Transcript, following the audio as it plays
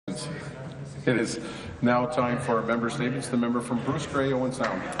It is now time for member statements. The member from Bruce Grey, Owen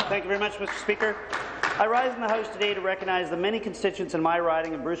Sound. Thank you very much, Mr. Speaker. I rise in the House today to recognize the many constituents in my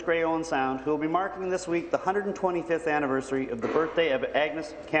riding of Bruce Grey, Owen Sound who will be marking this week the 125th anniversary of the birthday of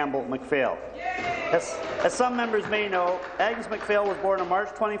Agnes Campbell MacPhail. As some members may know, Agnes MacPhail was born on March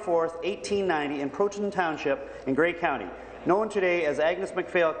 24, 1890 in Proton Township in Grey County, known today as Agnes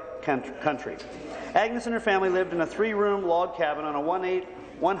MacPhail Country. Agnes and her family lived in a 3-room log cabin on a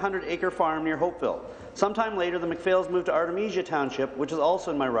 100-acre farm near Hopeville. Sometime later, the MacPhails moved to Artemisia Township, which is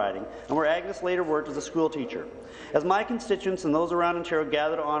also in my riding, and where Agnes later worked as a school teacher. As my constituents and those around Ontario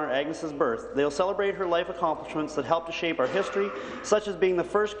gather to honour Agnes's birth, they will celebrate her life accomplishments that helped to shape our history, such as being the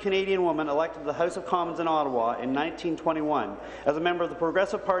first Canadian woman elected to the House of Commons in Ottawa in 1921 as a member of the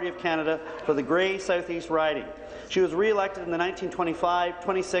Progressive Party of Canada for the Grey Southeast riding. She was re-elected in the 1925,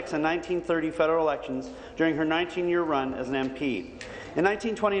 26, and 1930 federal elections during her 19-year run as an MP. In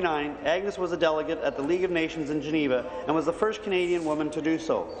 1929, Agnes was a delegate at the League of Nations in Geneva and was the first Canadian woman to do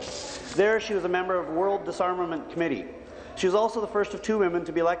so. There, she was a member of the World Disarmament Committee. She was also the first of 2 women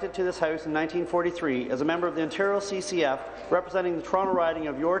to be elected to this House in 1943 as a member of the Ontario CCF, representing the Toronto riding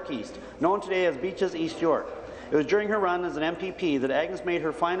of York East, known today as Beaches East York. It was during her run as an MPP that Agnes made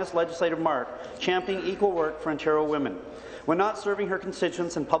her finest legislative mark, championing equal work for Ontario women. When not serving her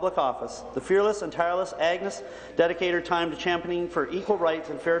constituents in public office, the fearless and tireless Agnes dedicated her time to championing for equal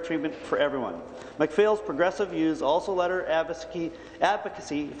rights and fair treatment for everyone. MacPhail's progressive views also led her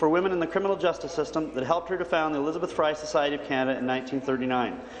advocacy for women in the criminal justice system that helped her to found the Elizabeth Fry Society of Canada in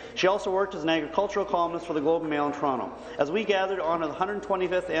 1939. She also worked as an agricultural columnist for the Globe and Mail in Toronto. As we gathered to honour the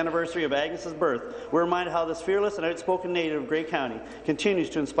 125th anniversary of Agnes's birth, we're reminded how this fearless and outspoken native of Grey County continues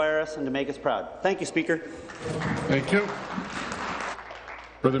to inspire us and to make us proud. Thank you, Speaker. Thank you.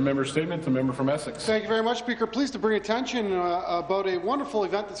 Further member statement, the member from Essex. Thank you very much, Speaker. Pleased to bring attention about a wonderful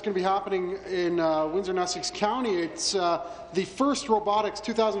event that's going to be happening in Windsor and Essex County. It's the first Robotics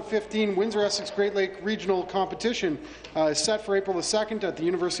 2015 Windsor-Essex Great Lake Regional Competition is set for April the 2nd at the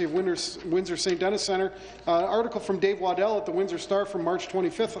University of Windsor St. Denis Centre. An article from Dave Waddell at the Windsor Star from March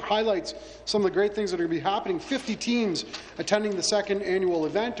 25th highlights some of the great things that are going to be happening. 50 teams attending the second annual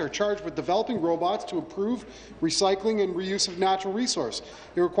event are charged with developing robots to improve recycling and reuse of natural resource.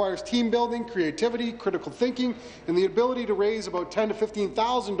 It requires team building, creativity, critical thinking, and the ability to raise about $10,000 to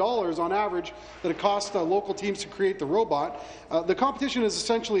 $15,000 on average that it costs local teams to create the robot. The competition is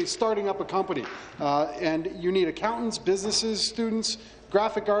essentially starting up a company, and you need accountants, businesses, students,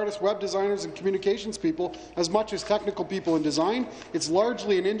 graphic artists, web designers, and communications people as much as technical people in design. It's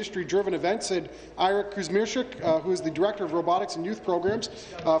largely an industry-driven event, said Ira Kuzmirchuk, who is the Director of Robotics and Youth Programs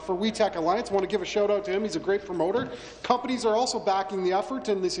for We Tech Alliance. I want to give a shout-out to him. He's a great promoter. Companies are also backing the effort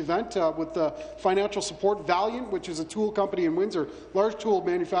in this event with financial support. Valiant, which is a tool company in Windsor, large tool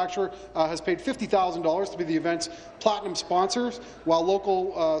manufacturer, has paid $50,000 to be the event's platinum sponsors, while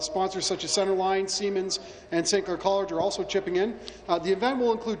local sponsors such as Centerline, Siemens, and St. Clair College are also chipping in. The event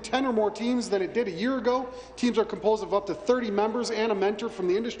will include 10 or more teams than it did a year ago. Teams are composed of up to 30 members and a mentor from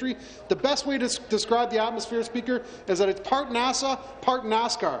the industry. The best way to describe the atmosphere, Speaker, is that it's part NASA, part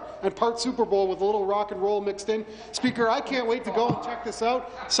NASCAR, and part Super Bowl with a little rock and roll mixed in. Speaker, I can't wait to go and check this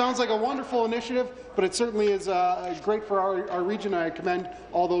out. Sounds like a wonderful initiative, but it certainly is great for our region. I commend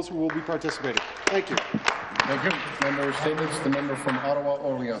all those who will be participating. Thank you. Thank you. Member statements. The member from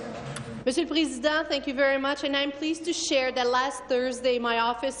Ottawa-Orléans. Monsieur le Président, thank you very much, and I'm pleased to share that last Thursday my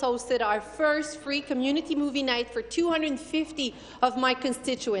office hosted our first free community movie night for 250 of my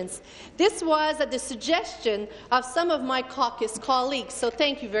constituents. This was at the suggestion of some of my caucus colleagues, so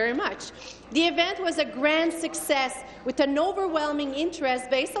thank you very much. The event was a grand success with an overwhelming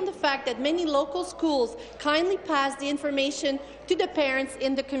interest based on the fact that many local schools kindly passed the information to the parents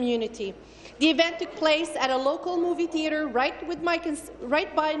in the community. The event took place at a local movie theatre right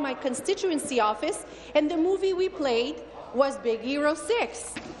by my constituency office, and the movie we played was Big Hero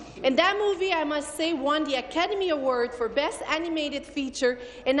 6. And that movie, I must say, won the Academy Award for Best Animated Feature,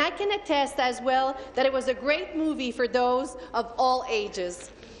 and I can attest as well that it was a great movie for those of all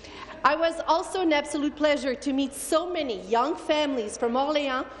ages. I was also an absolute pleasure to meet so many young families from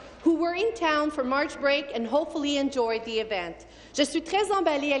Orléans who were in town for March break and hopefully enjoyed the event. Je suis très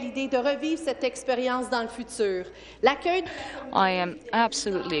emballée à l'idée de revivre cette expérience dans le futur. I am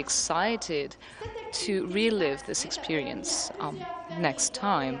absolutely excited to relive this experience next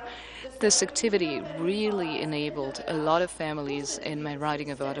time. This activity really enabled a lot of families in my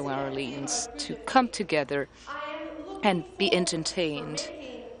riding of Ottawa-Orleans to come together and be entertained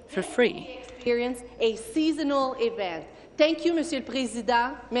for free. Experience a seasonal event. Thank you, Monsieur le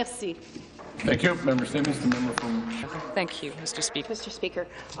Président. Merci. Thank you. Member Statements. The member from... Thank you, Mr. Speaker. Mr. Speaker,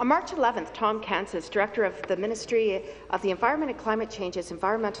 on March 11th, Tom Kansas, Director of the Ministry of the Environment and Climate Change's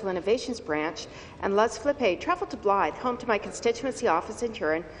Environmental Innovations Branch, and Les Flippe travelled to Blythe, home to my constituency office in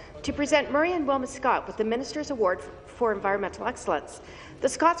Huron, to present Murray and Wilma Scott with the Minister's Award for Environmental Excellence. The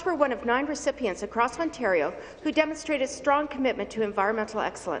Scotts were one of 9 recipients across Ontario who demonstrated strong commitment to environmental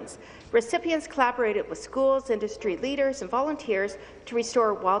excellence. Recipients collaborated with schools, industry leaders, and volunteers to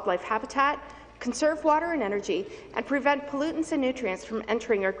restore wildlife habitat, conserve water and energy, and prevent pollutants and nutrients from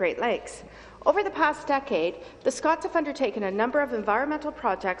entering our Great Lakes. Over the past decade, the Scotts have undertaken a number of environmental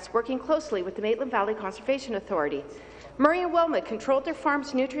projects working closely with the Maitland Valley Conservation Authority. Murray and Wilma controlled their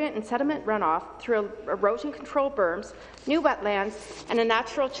farm's nutrient and sediment runoff through erosion control berms, new wetlands, and a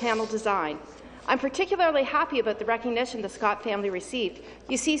natural channel design. I'm particularly happy about the recognition the Scott family received.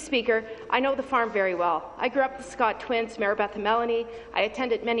 You see, Speaker, I know the farm very well. I grew up with the Scott twins, Maribeth and Melanie. I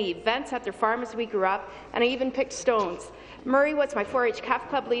attended many events at their farm as we grew up, and I even picked stones. Murray was my 4-H Calf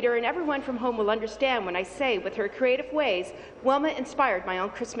Club leader, and everyone from home will understand when I say, with her creative ways, Wilma inspired my own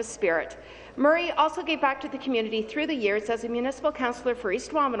Christmas spirit. Murray also gave back to the community through the years as a municipal councillor for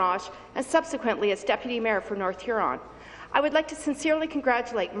East Wampanoag and subsequently as deputy mayor for North Huron. I would like to sincerely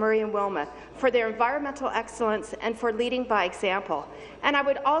congratulate Murray and Wilma for their environmental excellence and for leading by example. And I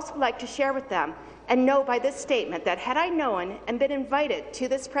would also like to share with them and know by this statement that had I known and been invited to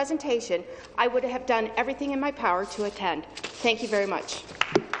this presentation, I would have done everything in my power to attend. Thank you very much.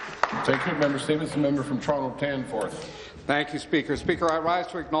 Thank you. Member Statements. The member from Toronto Danforth. Thank you, Speaker. Speaker, I rise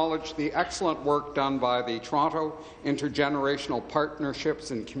to acknowledge the excellent work done by the Toronto Intergenerational Partnerships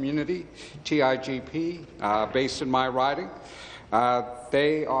and Community, TIGP, based in my riding.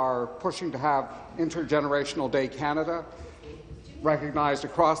 They are pushing to have Intergenerational Day Canada recognized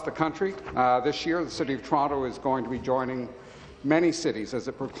across the country. This year, the City of Toronto is going to be joining many cities as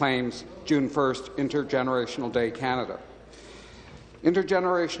it proclaims June 1st Intergenerational Day Canada.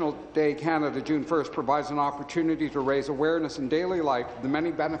 Intergenerational Day Canada, June 1st, provides an opportunity to raise awareness in daily life of the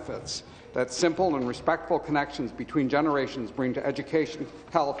many benefits that simple and respectful connections between generations bring to education,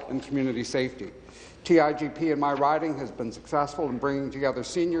 health, and community safety. TIGP in my riding has been successful in bringing together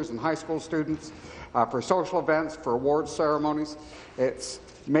seniors and high school students for social events, for awards ceremonies. It's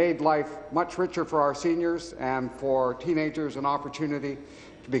made life much richer for our seniors and for teenagers an opportunity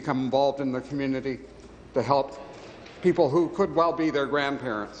to become involved in the community to help people who could well be their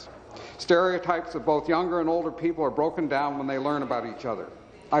grandparents. Stereotypes of both younger and older people are broken down when they learn about each other.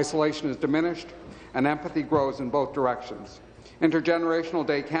 Isolation is diminished, and empathy grows in both directions. Intergenerational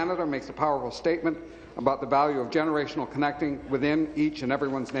Day Canada makes a powerful statement about the value of generational connecting within each and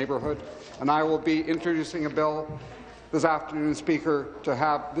everyone's neighbourhood, and I will be introducing a bill this afternoon, Speaker, to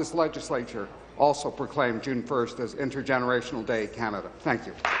have this legislature also proclaim June 1st as Intergenerational Day Canada. Thank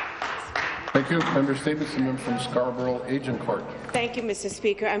you. Thank you. Member Statements. The member from Scarborough Agincourt. Thank you, Mr.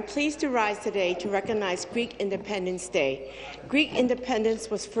 Speaker. I'm pleased to rise today to recognize Greek Independence Day. Greek independence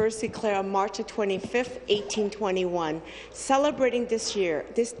was first declared on March 25, 1821. Celebrating this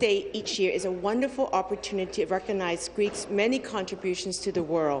day each year is a wonderful opportunity to recognize Greeks' many contributions to the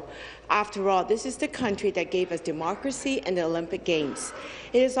world. After all, this is the country that gave us democracy and the Olympic Games.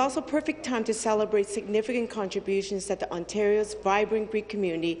 It is also a perfect time to celebrate significant contributions that the Ontario's vibrant Greek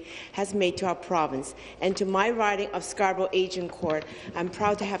community has made to our province. And to my riding of Scarborough Agincourt, I'm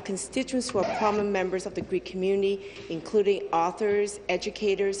proud to have constituents who are prominent members of the Greek community, including authors,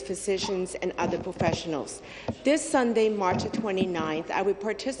 educators, physicians, and other professionals. This Sunday, March 29th, I will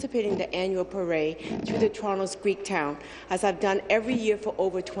participate in the annual parade through the Toronto's Greek town, as I've done every year for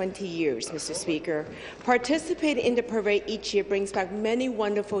over 20 years, Mr. Speaker. Participating in the parade each year brings back many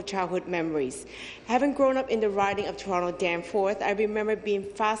wonderful childhood memories. Having grown up in the riding of Toronto Danforth, I remember being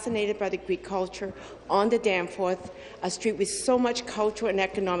fascinated by the Greek culture on the Danforth, a street with so much cultural and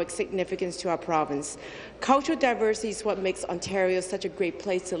economic significance to our province. Cultural diversity is what makes Ontario such a great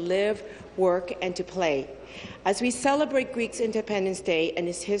place to live, work, and to play. As we celebrate Greek's Independence Day and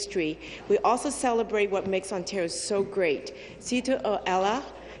its history, we also celebrate what makes Ontario so great. Sito o Ella,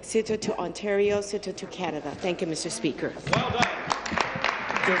 Sito to Ontario, Sito to Canada. Thank you, Mr. Speaker. Well done.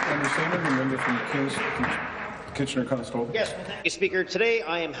 The member from Kitchener-Conestoga. Yes, thank you, Speaker. Today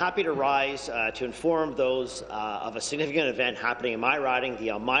I am happy to rise to inform those of a significant event happening in my riding, the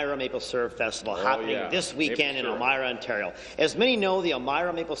Elmira Maple Syrup Festival, happening this weekend in Elmira, Ontario. As many know, the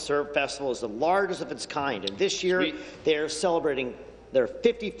Elmira Maple Syrup Festival is the largest of its kind, and this year they are celebrating their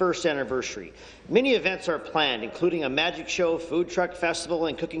 51st anniversary. Many events are planned, including a magic show, food truck festival,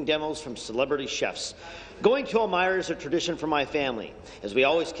 and cooking demos from celebrity chefs. Going to Elmira is a tradition for my family, as we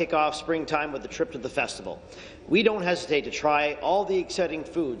always kick off springtime with a trip to the festival. We don't hesitate to try all the exciting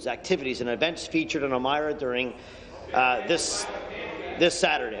foods, activities, and events featured in Elmira during this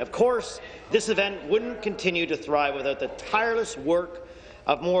Saturday. Of course, this event wouldn't continue to thrive without the tireless work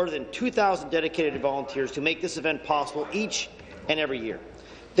of more than 2,000 dedicated volunteers to make this event possible each and every year.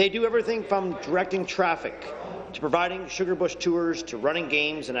 They do everything from directing traffic, to providing Sugar Bush tours, to running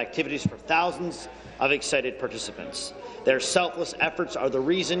games and activities for thousands of excited participants. Their selfless efforts are the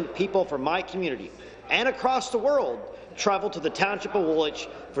reason people from my community and across the world travel to the Township of Woolwich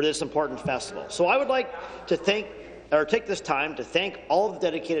for this important festival. So I would like to take this time to thank all of the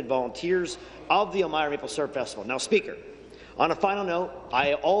dedicated volunteers of the Elmira Maple Syrup Festival. Now, Speaker, on a final note,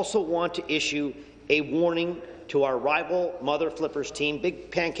 I also want to issue a warning to our rival Mother Flippers team. Big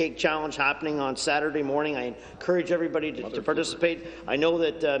Pancake Challenge happening on Saturday morning. I encourage everybody to participate. I know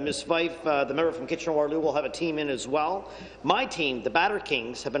that Ms. Fife, the member from Kitchener-Waterloo, will have a team in as well. My team, the Batter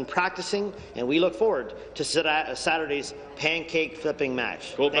Kings, have been practicing, and we look forward to Saturday's pancake flipping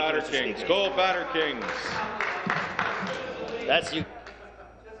match. Go Batter Kings! Go Batter Kings! That's you.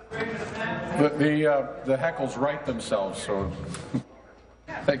 The heckles right themselves, so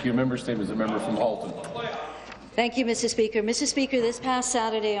thank you. Member statement is a member from Halton. Thank you, Mr. Speaker. Mr. Speaker, this past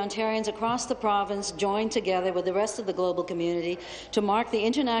Saturday, Ontarians across the province joined together with the rest of the global community to mark the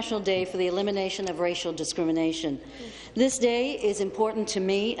International Day for the Elimination of Racial Discrimination. This day is important to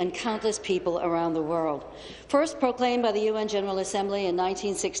me and countless people around the world. First proclaimed by the UN General Assembly in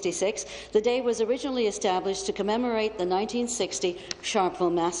 1966, the day was originally established to commemorate the 1960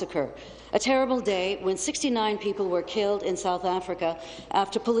 Sharpeville Massacre, a terrible day when 69 people were killed in South Africa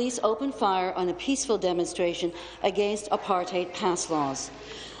after police opened fire on a peaceful demonstration against apartheid pass laws.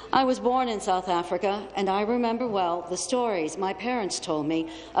 I was born in South Africa, and I remember well the stories my parents told me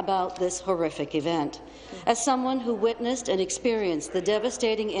about this horrific event. As someone who witnessed and experienced the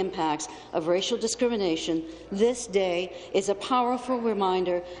devastating impacts of racial discrimination, this day is a powerful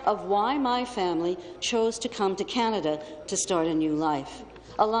reminder of why my family chose to come to Canada to start a new life.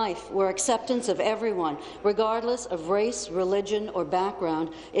 A life where acceptance of everyone, regardless of race, religion, or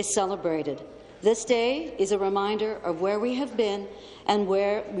background, is celebrated. This day is a reminder of where we have been and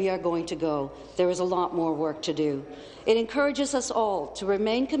where we are going to go. There is a lot more work to do. It encourages us all to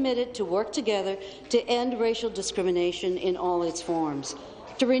remain committed to work together to end racial discrimination in all its forms,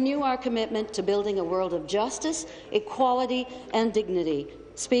 to renew our commitment to building a world of justice, equality, and dignity.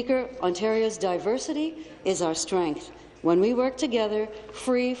 Speaker, Ontario's diversity is our strength. When we work together,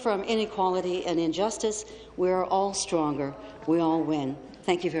 free from inequality and injustice, we are all stronger. We all win.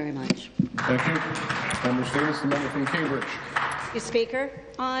 Thank you very much. Thank you. Member Davis, the member from Cambridge. Thank you, Speaker.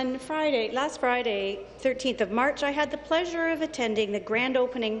 On last Friday, 13th of March, I had the pleasure of attending the grand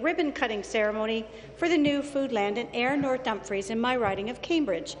opening ribbon-cutting ceremony for the new Foodland in Ayr North Dumfries in my riding of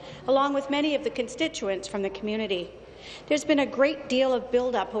Cambridge, along with many of the constituents from the community. There's been a great deal of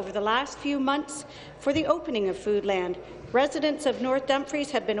build-up over the last few months for the opening of Foodland. Residents of North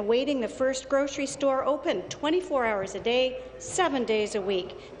Dumfries have been awaiting the first grocery store open 24 hours a day, 7 days a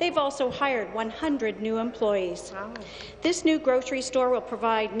week. They've also hired 100 new employees. Wow. This new grocery store will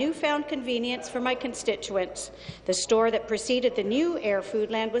provide newfound convenience for my constituents. The store that preceded the new Ayr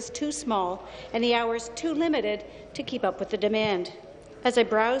Foodland was too small and the hours too limited to keep up with the demand. As I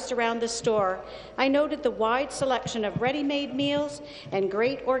browsed around the store, I noted the wide selection of ready-made meals and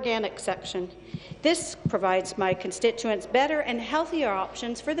great organic section. This provides my constituents better and healthier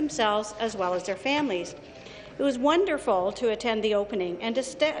options for themselves as well as their families. It was wonderful to attend the opening and to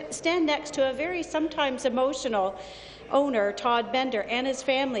stand next to a very sometimes emotional owner, Todd Bender, and his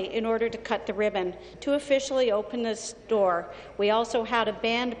family in order to cut the ribbon to officially open the store. We also had a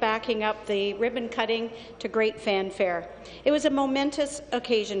band backing up the ribbon cutting to great fanfare. It was a momentous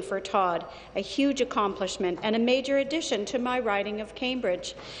occasion for Todd, a huge accomplishment and a major addition to my riding of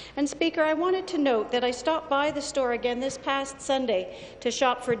Cambridge. And Speaker, I wanted to note that I stopped by the store again this past Sunday to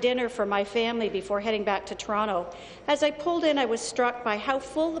shop for dinner for my family before heading back to Toronto. As I pulled in, I was struck by how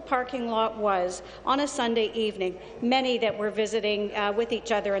full the parking lot was on a Sunday evening. Many that were visiting with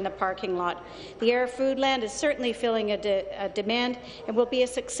each other in the parking lot. The Ayr Foodland is certainly filling a demand and will be a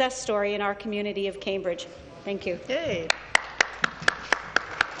success story in our community of Cambridge. Thank you. Hey.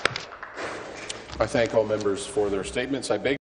 I thank all members for their statements. I beg